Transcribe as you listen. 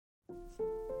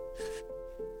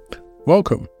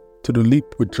Welcome to The Leap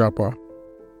with Japa,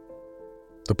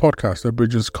 the podcast that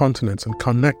bridges continents and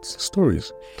connects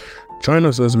stories. Join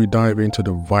us as we dive into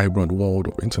the vibrant world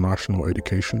of international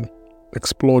education,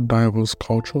 explore diverse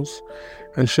cultures,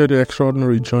 and share the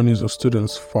extraordinary journeys of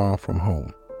students far from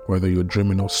home. Whether you're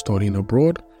dreaming of studying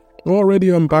abroad or already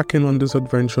embarking on this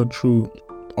adventure through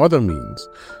other means,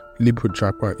 Leap with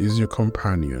Japa is your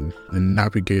companion in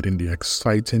navigating the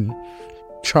exciting,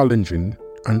 challenging,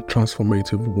 and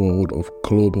transformative world of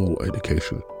global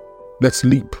education. Let's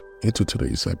leap into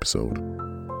today's episode.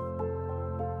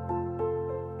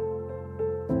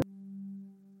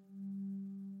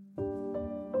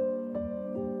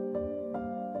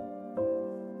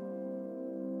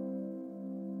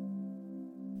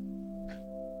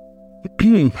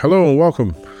 Hello and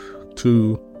welcome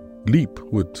to Leap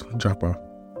with Japa.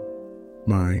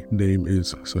 My name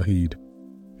is Sahid.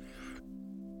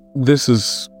 This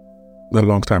is a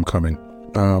long time coming.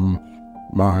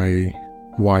 My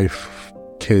wife,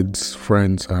 kids,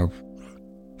 friends have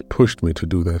pushed me to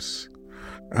do this.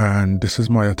 And this is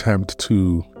my attempt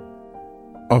to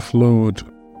offload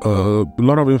a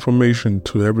lot of information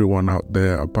to everyone out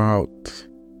there about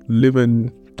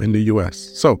living in the US.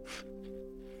 So,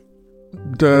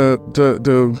 the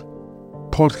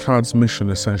podcast's mission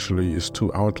essentially is to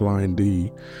outline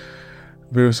the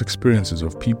various experiences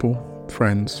of people,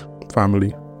 friends,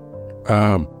 family,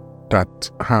 that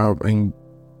have,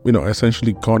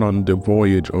 essentially gone on the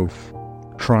voyage of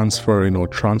transferring or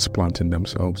transplanting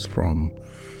themselves from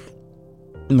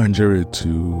Nigeria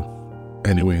to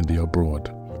anywhere in the abroad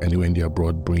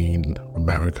being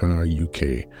America,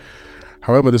 UK.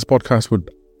 However, this podcast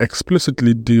would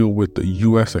explicitly deal with the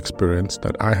US experience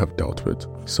that I have dealt with.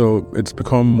 So it's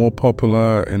become more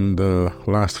popular in the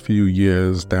last few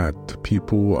years that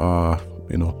people are,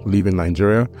 leaving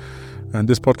Nigeria. And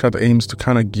this podcast aims to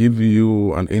kind of give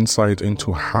you an insight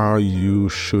into how you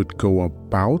should go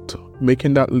about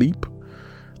making that leap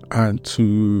and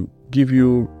to give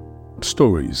you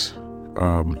stories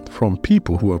from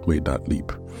people who have made that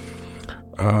leap.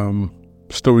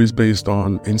 Stories based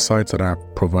on insights that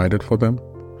I've provided for them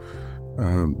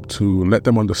to let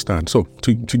them understand. So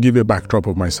to give you a backdrop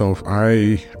of myself,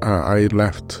 I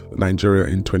left Nigeria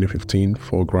in 2015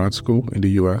 for grad school in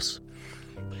the US.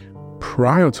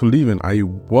 Prior to leaving, I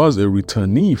was a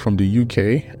returnee from the UK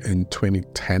in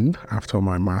 2010 after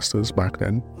my master's back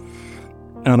then.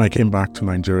 And I came back to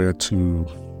Nigeria to,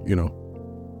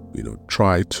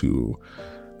 try to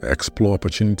explore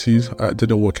opportunities. It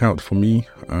didn't work out for me.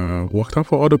 Worked out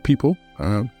for other people.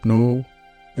 Worked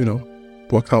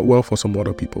out well for some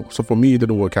other people. So for me, it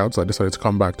didn't work out. So I decided to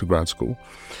come back to grad school.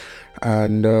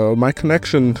 And my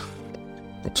connection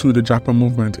to the Japa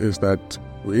movement is that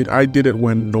I did it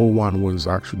when no one was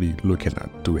actually looking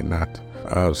at doing that.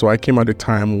 So I came at a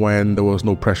time when there was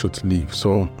no pressure to leave.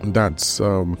 So that's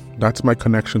my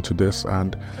connection to this.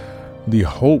 And the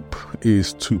hope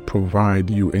is to provide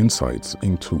you insights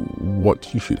into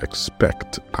what you should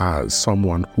expect as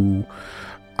someone who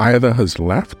either has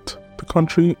left the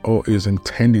country or is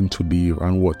intending to leave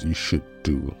and what you should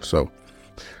do. So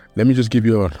let me just give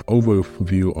you an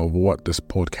overview of what this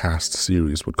podcast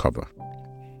series would cover.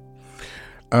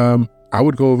 I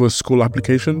would go over school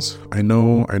applications. I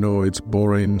know it's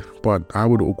boring, but I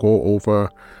would go over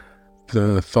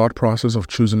the thought process of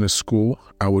choosing a school.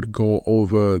 I would go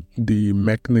over the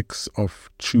mechanics of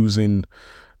choosing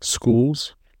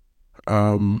schools.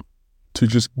 To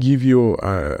just give you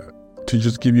a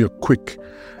quick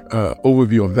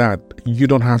overview of that, you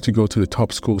don't have to go to the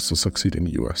top schools to succeed in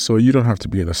the US. So you don't have to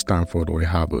be in a Stanford or a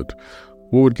Harvard.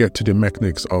 We would get to the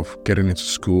mechanics of getting into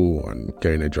school and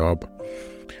getting a job.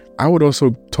 I would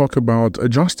also talk about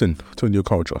adjusting to a new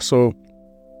culture. So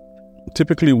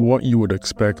typically what you would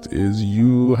expect is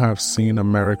you have seen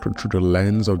America through the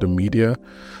lens of the media,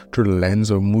 through the lens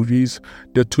of movies.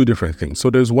 They're two different things. So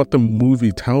there's what the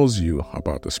movie tells you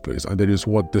about this place, and there is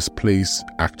what this place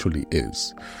actually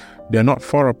is. They're not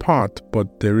far apart,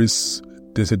 but there's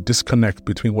a disconnect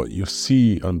between what you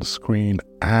see on the screen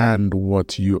and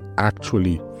what you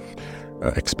actually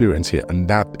experience here, and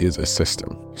that is a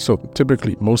system. So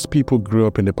typically most people grew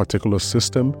up in a particular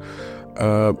system.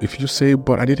 If you say,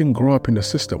 but I didn't grow up in a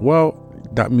system, well,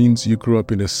 that means you grew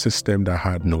up in a system that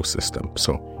had no system.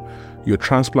 So you're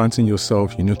transplanting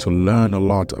yourself. You need to learn a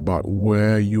lot about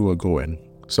where you are going.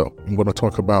 So I'm going to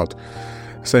talk about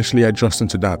essentially adjusting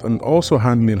to that and also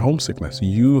handling homesickness.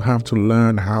 You have to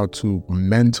learn how to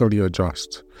mentally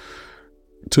adjust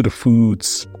to the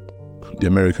foods, the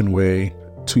American way,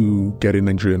 to getting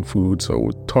Nigerian food. So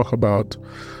we'll talk about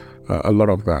a lot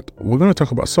of that. We're going to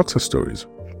talk about success stories.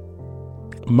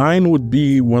 Mine would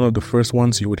be one of the first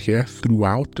ones you would hear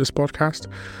throughout this podcast,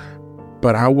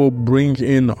 but I will bring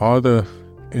in other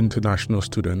international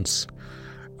students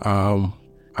and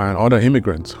other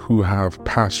immigrants who have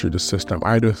passed through the system,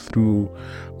 either through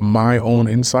my own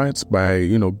insights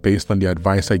based on the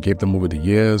advice I gave them over the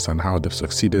years and how they've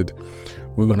succeeded.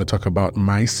 We're going to talk about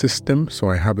my system. So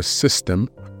I have a system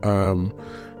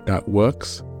that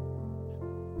works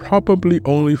probably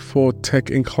only for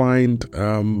tech-inclined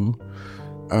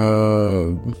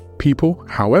people.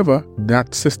 However,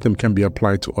 that system can be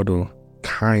applied to other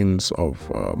kinds of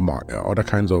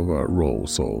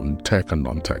roles, so tech and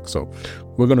non-tech. So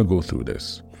we're going to go through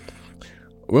this.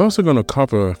 We're also going to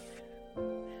cover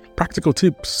practical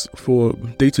tips for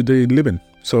day-to-day living.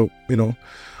 So,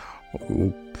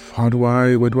 where do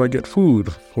I get food?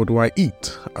 What do I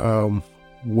eat?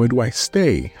 Where do I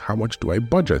stay? How much do I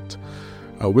budget?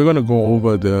 We're going to go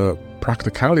over the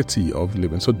practicality of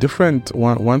living. So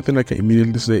one thing I can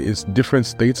immediately say is different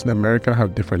states in America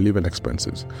have different living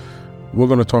expenses. We're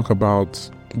going to talk about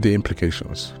the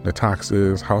implications, the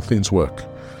taxes, how things work.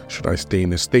 Should I stay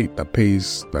in a state that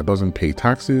doesn't pay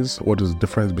taxes? What is the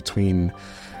difference between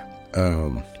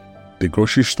the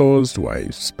grocery stores? Do I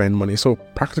spend money? So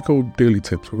practical daily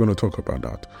tips, we're going to talk about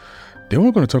that. Then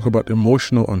we're going to talk about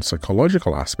emotional and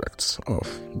psychological aspects of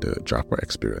the Japa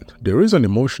experience. There is an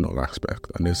emotional aspect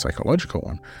and a psychological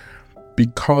one,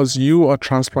 because you are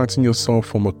transplanting yourself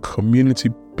from a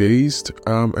community-based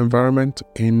environment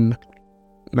in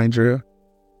Nigeria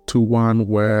to one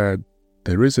where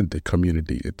there isn't a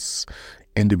community. It's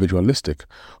individualistic.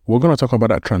 We're going to talk about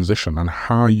that transition and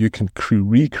how you can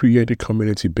recreate a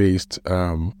community-based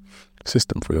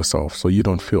system for yourself so you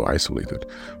don't feel isolated.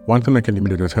 One thing I can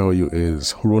immediately tell you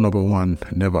is rule number one: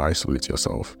 never isolate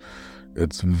yourself.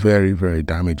 It's very, very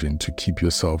damaging to keep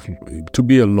yourself. To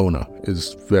be a loner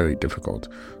is very difficult.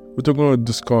 We're going to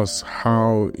discuss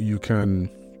how you can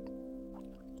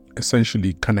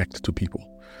essentially connect to people.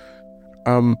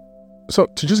 So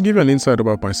to just give you an insight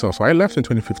about myself, so I left in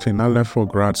 2015. I left for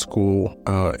grad school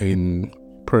in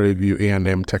Prairie View,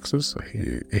 A&M, Texas,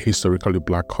 a historically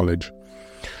black college.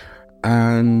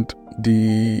 And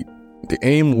the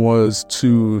aim was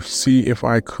to see if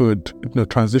I could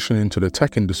transition into the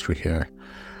tech industry here.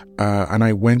 And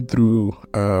I went through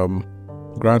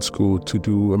grad school to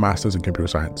do a master's in computer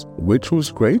science, which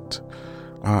was great.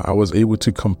 I was able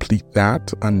to complete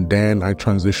that, and then I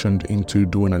transitioned into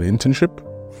doing an internship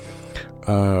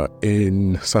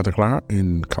in Santa Clara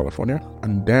in California,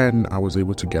 and then I was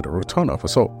able to get a return offer.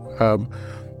 So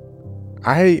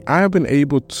I have been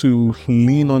able to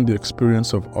lean on the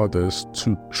experience of others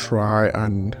to try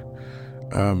and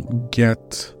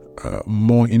get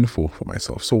more info for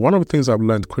myself. So one of the things I've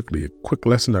learned quickly, a quick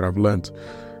lesson that I've learned,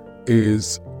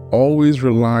 is always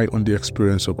rely on the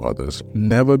experience of others.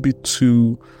 Never be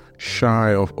too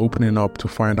shy of opening up to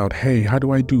find out, hey, how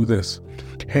do I do this?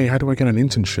 Hey, how do I get an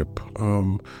internship?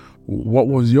 What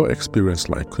was your experience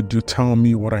like? Could you tell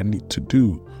me what I need to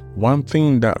do? One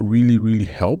thing that really, really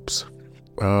helps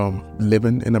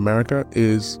living in America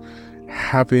is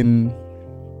having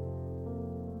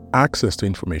access to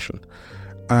information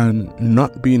and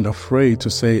not being afraid to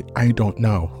say, I don't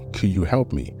know, can you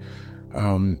help me?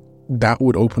 That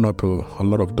would open up a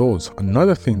lot of doors.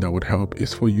 Another thing that would help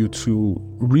is for you to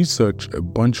research a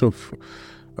bunch of,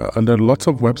 and there are lots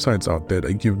of websites out there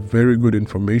that give very good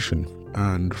information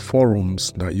and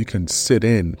forums that you can sit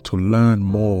in to learn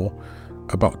more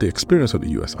about the experience of the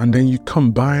US. And then you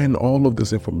combine all of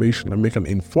this information and make an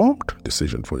informed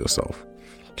decision for yourself.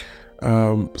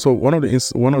 So one of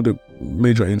the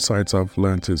major insights I've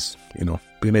learned is,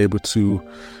 being able to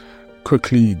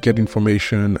quickly get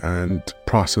information and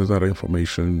process that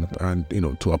information and,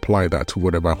 to apply that to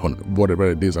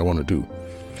whatever it is I want to do.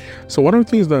 So one of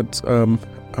the things that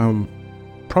I'm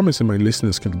promising my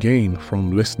listeners can gain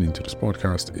from listening to this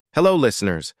podcast. Hello,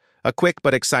 listeners. A quick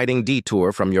but exciting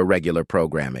detour from your regular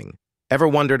programming. Ever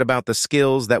wondered about the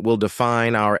skills that will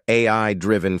define our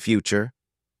AI-driven future?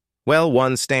 Well,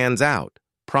 one stands out: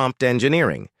 prompt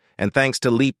engineering. And thanks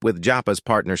to Leap with Japa's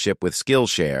partnership with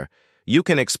Skillshare, you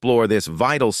can explore this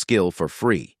vital skill for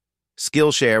free.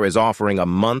 Skillshare is offering a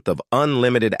month of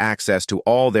unlimited access to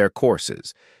all their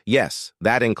courses. Yes,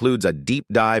 that includes a deep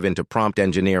dive into prompt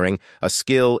engineering, a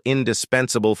skill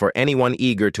indispensable for anyone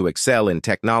eager to excel in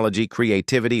technology,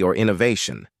 creativity, or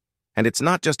innovation. And it's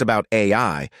not just about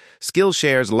AI.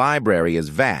 Skillshare's library is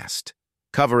vast,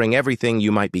 covering everything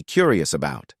you might be curious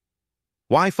about.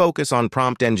 Why focus on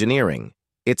prompt engineering?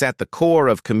 It's at the core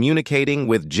of communicating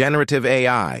with generative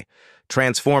AI,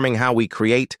 transforming how we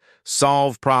create,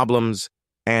 solve problems,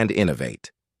 and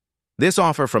innovate. This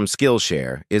offer from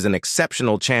Skillshare is an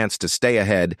exceptional chance to stay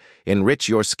ahead, enrich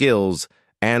your skills,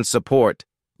 and support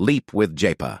Leap with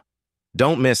Japa.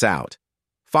 Don't miss out.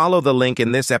 Follow the link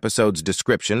in this episode's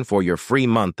description for your free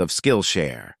month of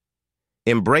Skillshare.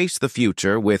 Embrace the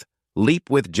future with Leap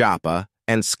with Japa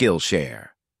and Skillshare.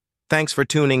 Thanks for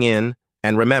tuning in,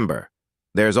 and remember,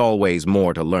 there's always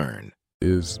more to learn.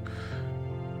 Is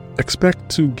expect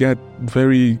to get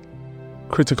very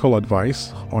critical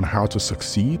advice on how to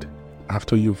succeed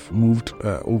after you've moved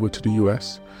over to the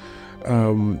US.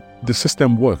 The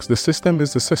system works. The system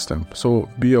is the system. So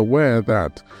be aware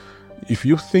that if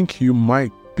you think you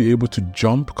might be able to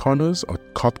jump corners or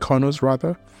cut corners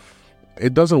rather,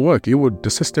 it doesn't work. The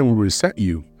system will reset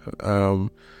you.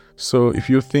 So if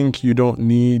you think you don't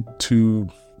need to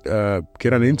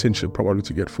get an internship probably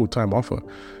to get full-time offer,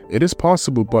 it is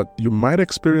possible, but you might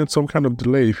experience some kind of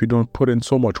delay if you don't put in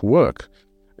so much work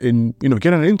in,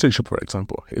 get an internship, for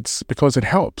example. It's because it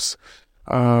helps.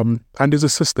 And there's a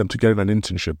system to getting an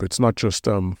internship. It's not just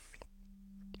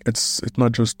it's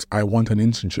not just I want an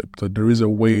internship. So there is a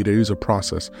way, there is a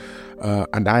process.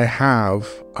 And I have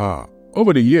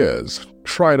over the years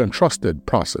tried and trusted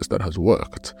process that has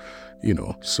worked,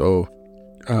 So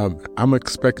I'm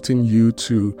expecting you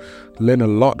to learn a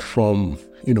lot from,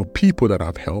 people that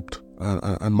I've helped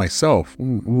and myself,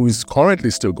 who is currently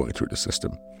still going through the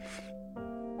system.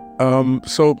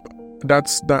 So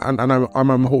that's that, and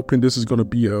I'm hoping this is going to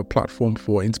be a platform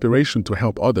for inspiration to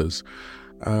help others.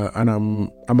 And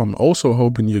I'm also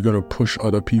hoping you're going to push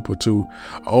other people to,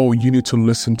 you need to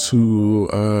listen to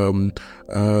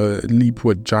Leap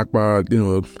with Japa.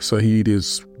 Saheed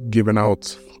is giving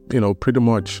out, pretty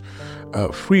much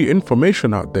free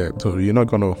information out there. So you're not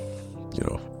going to,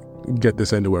 get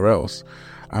this anywhere else.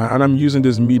 And I'm using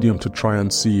this medium to try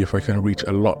and see if I can reach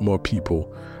a lot more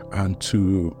people and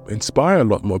to inspire a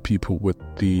lot more people with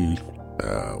the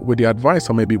advice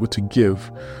I may be able to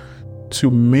give to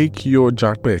make your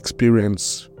Japa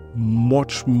experience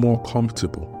much more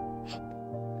comfortable.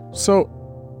 So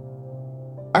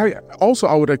I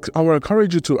would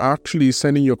encourage you to actually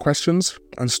send in your questions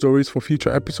and stories for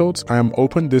future episodes. I am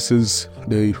open. This is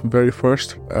the very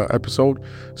first episode,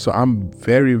 so I'm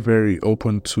very, very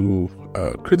open to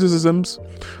criticisms.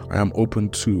 I am open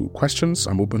to questions.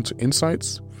 I'm open to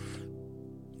insights.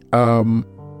 You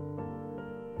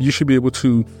should be able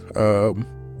to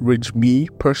reach me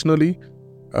personally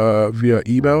via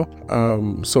email.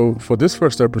 So for this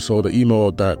first episode, the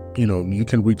email that you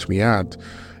can reach me at,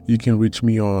 you can reach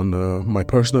me on my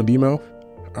personal email.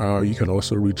 You can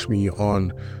also reach me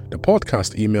on the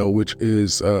podcast email, which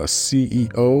is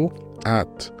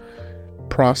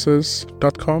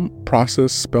ceo@process.com.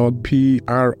 Process spelled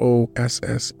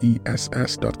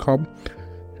PROSSESS.com.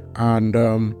 And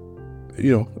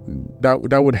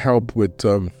that would help with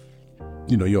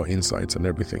your insights and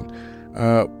everything.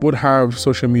 Would have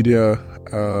social media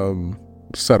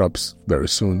setups very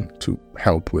soon to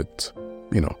help with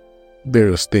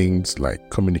various things like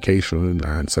communication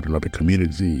and setting up a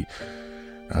community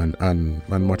and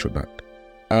much of that.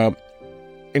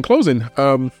 In closing,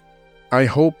 I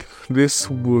hope this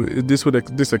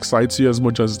excites you as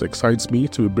much as it excites me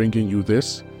to be bringing you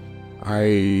this.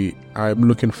 I'm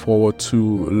looking forward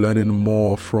to learning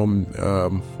more from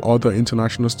other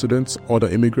international students, other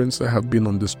immigrants that have been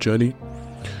on this journey.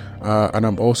 And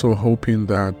I'm also hoping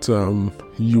that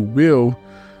you will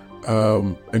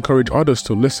encourage others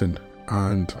to listen,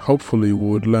 and hopefully we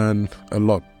would learn a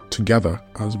lot together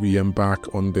as we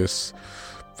embark on this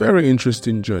very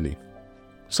interesting journey.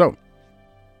 So,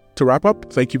 to wrap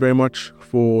up, thank you very much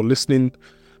for listening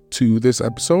to this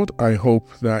episode. I hope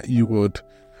that you would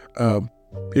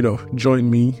join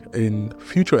me in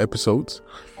future episodes.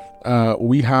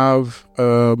 We have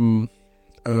a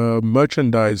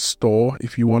merchandise store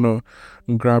if you want to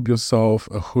grab yourself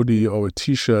a hoodie or a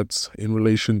t-shirt in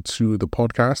relation to the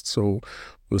podcast. So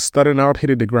we're starting out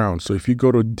hitting the ground. So if you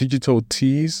go to Digital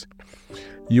Tees,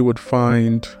 you would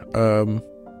find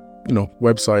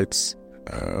websites.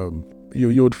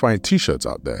 You would find t-shirts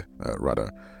out there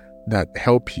rather that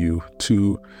help you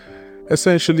to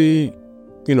essentially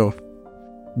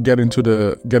get into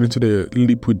the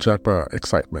Leap with Japa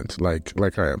excitement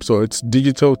like I am. So it's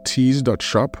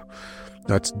digitaltees.shop.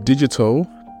 That's digital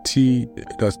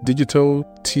tees.shop.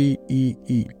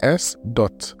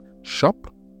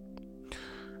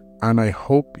 And I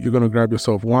hope you're gonna grab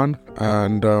yourself one,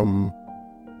 and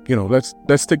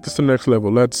let's take this to the next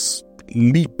level. Let's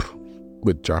leap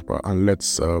with Japa, and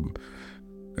let's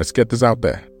get this out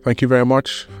there. Thank you very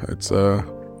much. It's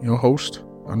your host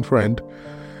and friend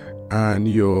and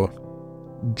your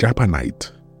Japa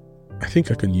Night. I think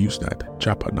I can use that,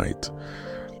 Japa Night.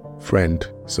 friend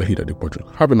Sahid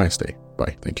Adepoju. Have a nice day.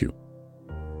 Bye. Thank you.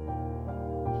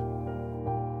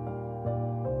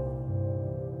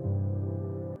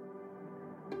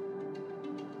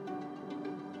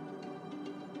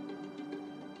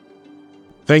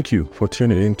 Thank you for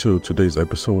tuning into today's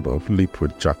episode of Leap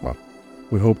with Japa.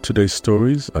 We hope today's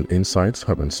stories and insights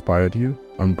have inspired you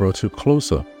and brought you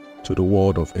closer to the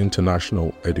world of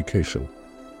international education.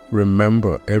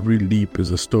 Remember, every leap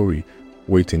is a story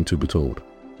waiting to be told,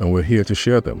 and we're here to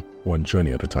share them one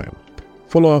journey at a time.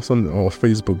 Follow us on our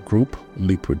Facebook group,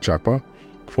 Leap with Japa.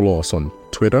 Follow us on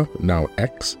Twitter, now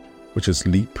X, which is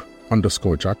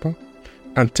Leap_Japa,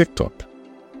 and TikTok,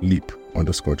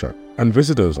 Leap_Japa. And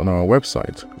visit us on our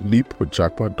website,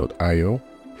 leapwithjapa.io,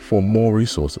 for more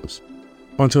resources.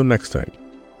 Until next time,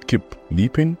 keep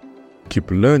leaping,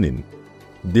 keep learning.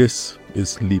 This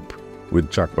is Leap with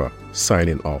Japa,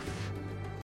 signing off.